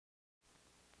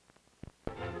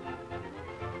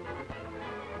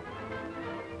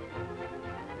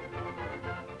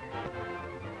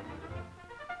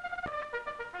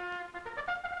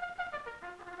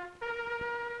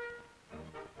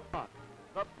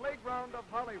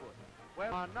Hollywood,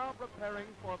 where we are now preparing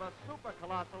for the super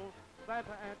colossal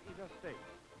Santa Anteater Stakes.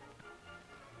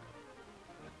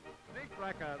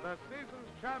 Sneakracker, the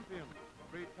season's champion,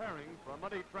 preparing for a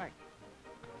muddy track.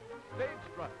 Stage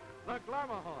Struck, the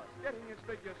glamour horse, getting his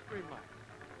figure streamlined.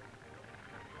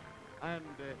 And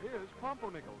here's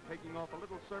Pumpernickel taking off a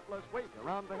little surplus weight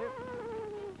around the hip.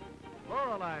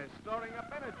 Lorelei storing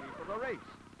up energy for the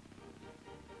race.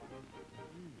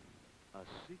 A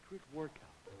secret workout.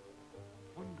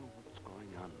 Wonder what's going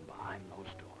on behind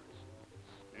those doors.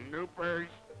 Snoopers.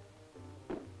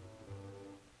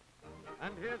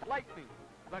 And here's Lightning,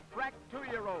 the crack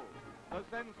 2-year-old, the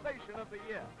sensation of the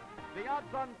year, the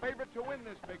odds-on favorite to win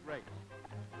this big race.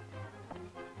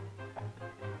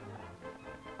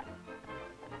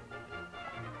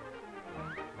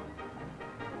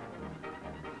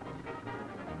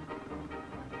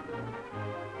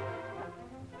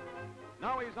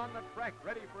 Now he's on the track,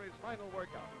 ready for his final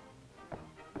workout.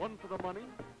 1 for the money,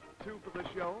 2 for the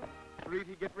show, 3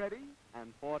 to get ready,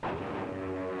 and 4 to...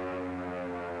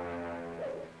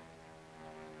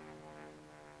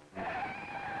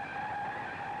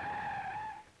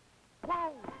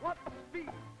 Wow, what speed!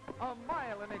 A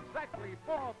mile in exactly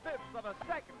 4/5 of a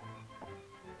second.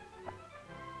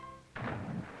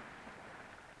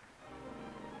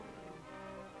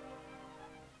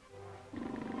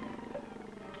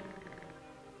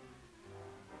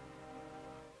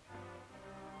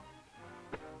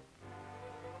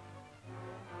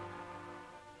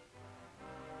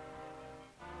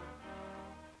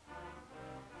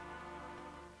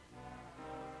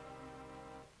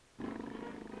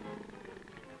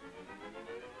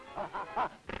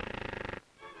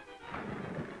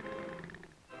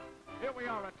 Here we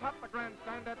are atop the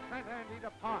grandstand at Santa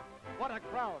Anteater Park. What a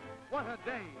crowd, what a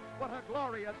day, what a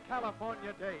glorious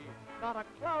California day. Not a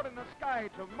cloud in the sky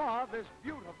to mar this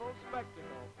beautiful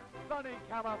spectacle. Sunny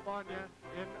California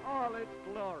in all its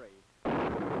glory.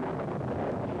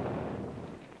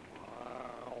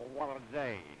 What a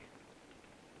day.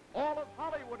 All of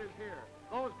Hollywood is here.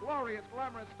 Those glorious,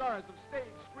 glamorous stars of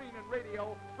stage, screen, and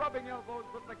radio rubbing elbows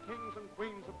with the kings and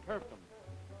queens of turfdom.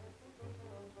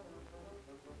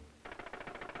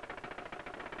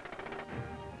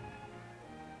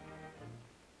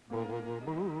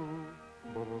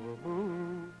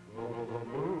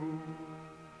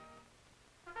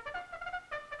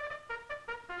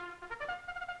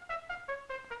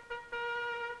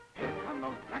 Here come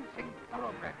those dancing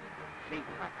thoroughbreds.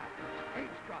 Sneakracker,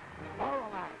 Stage Struck,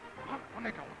 Lorelei,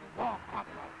 Pumpernickel, War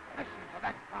Corporal. Listen to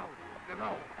that crowd. You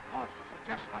know, horses are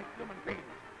just like human beings.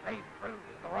 They thrill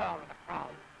to the roar of the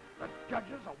crowd. The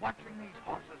judges are watching these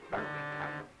horses very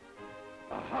carefully.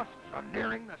 The horses are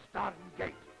nearing the starting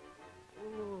gate.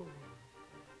 Oh,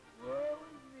 woe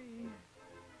is me.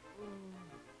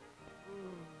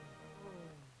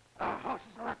 The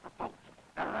horses are at the post.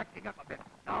 They're acting up a bit.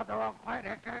 Now they're all quiet,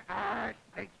 Hector.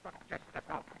 Stage Struck just stepped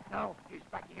out. Now he's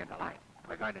backing into line.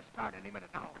 We're going to start any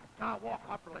minute now. Now War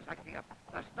Corporal is acting up.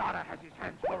 The starter has his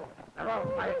hands full. They're all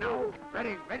quiet now.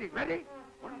 Ready, ready, ready.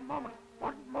 One moment,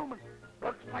 one moment.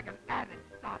 Looks like an added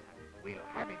starter. We'll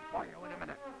have him for you in a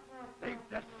minute. They've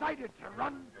decided to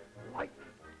run Lightning.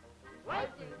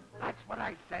 Lightning? That's what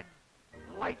I said.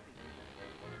 Lightning.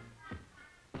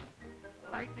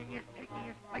 Lightning is taking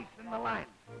his place in the line,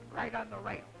 right on the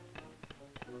rail.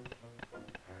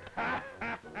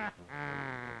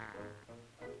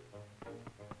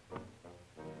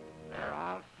 They're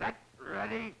all set.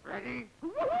 Ready, ready.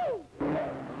 Woo-hoo!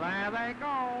 There they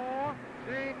go.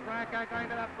 Sneakracker going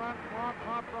to the front, War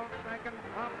Corporal second,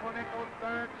 Pumpernickel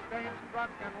third, Stage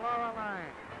Struck, and Lorelei.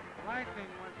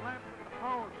 Lightning was left at the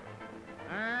post.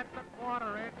 At the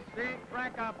quarter, it's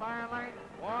Sneakracker by a length,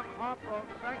 War Corporal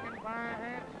second by a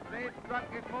head, Stage Struck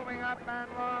is moving up, and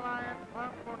Lorelei and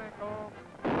Pumpernickel.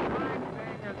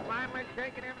 Lightning is finally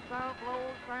shaking himself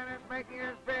loose and is making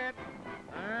his bid.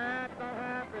 At the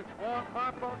half, it's War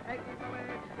Corporal taking the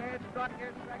lead, Stage Struck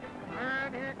is second,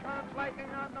 and here comes Lightning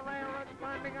on the rail,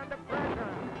 responding under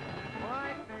pressure.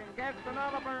 Lightning gets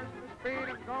another burst of speed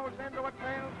and goes into a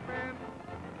tailspin.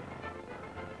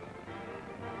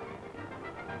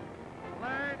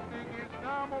 Lightning is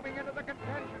now moving into the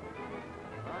contention.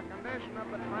 The condition of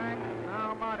the track is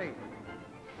now muddy.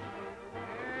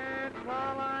 It's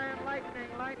Lorelei and Lightning.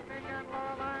 Lightning and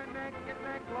Lorelei neck and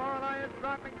neck. Lorelei is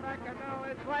dropping back, and now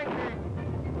it's Lightning.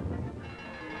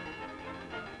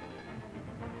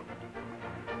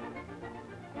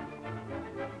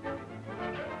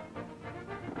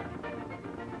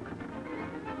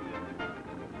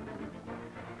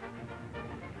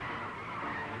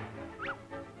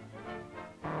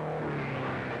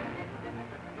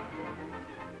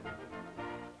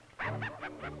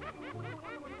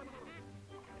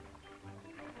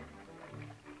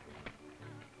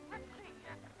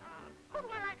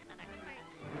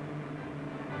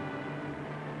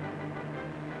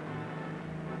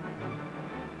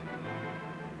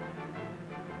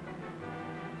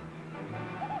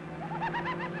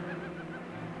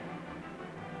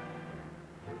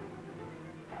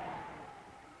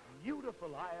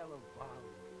 peaceful Isle of Balm,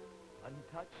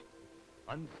 untouched,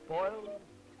 unspoiled,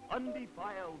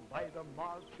 undefiled by the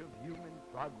march of human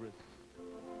progress.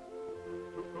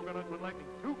 2 coconuts on lightning.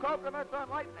 2 coconuts on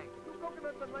lightning. 2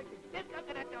 coconuts on lightning. 2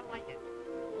 coconuts on lightning.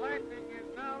 Lightning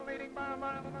is now leading by a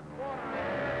mile and a quarter.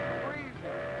 Freezing.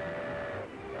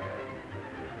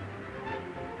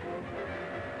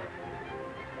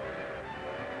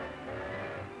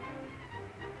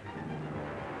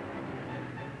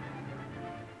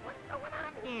 What's going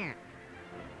on here?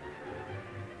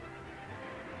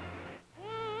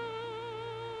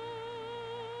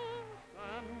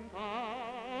 Santa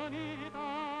Anita,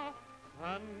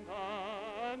 Santa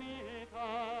Anita,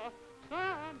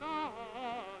 Santa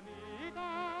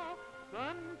Anita,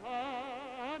 Santa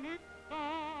Anita.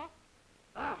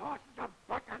 The horses are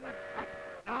back on the track.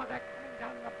 Now they're coming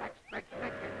down the back stretch,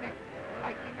 neck and neck.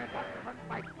 Lightning is up in front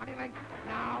by 20 lengths.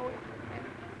 Now it's 10.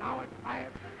 Now it's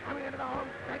 5. Coming into the home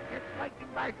stretch, it's lightning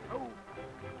by 2.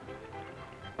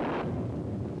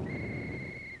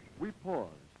 We pause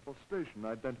for station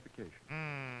identification.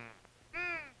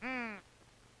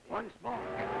 Once more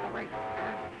into the race.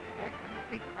 And there's some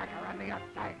seat cracker on the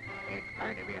outside. It's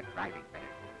going to be a driving finish.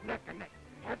 Neck and neck,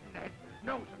 head and head,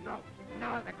 nose and nose.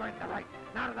 Now they're going to the right.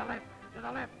 Now to the left, to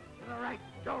the left, to the right.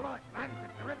 Joe Lewis lands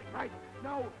a terrific right.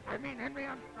 No, I mean Henry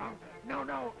Armstrong. No,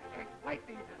 no, it's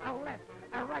lightning. A left,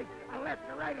 a right, a left,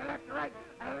 a right, a left, a right,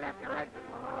 a left, a right.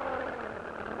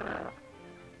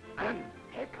 And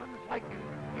here comes lightning.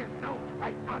 His nose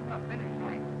right on the finish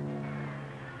line.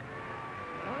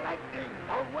 Lightning,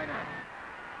 the winner.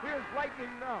 Here's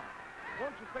Lightning now.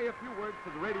 Won't you say a few words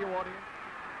to the radio audience?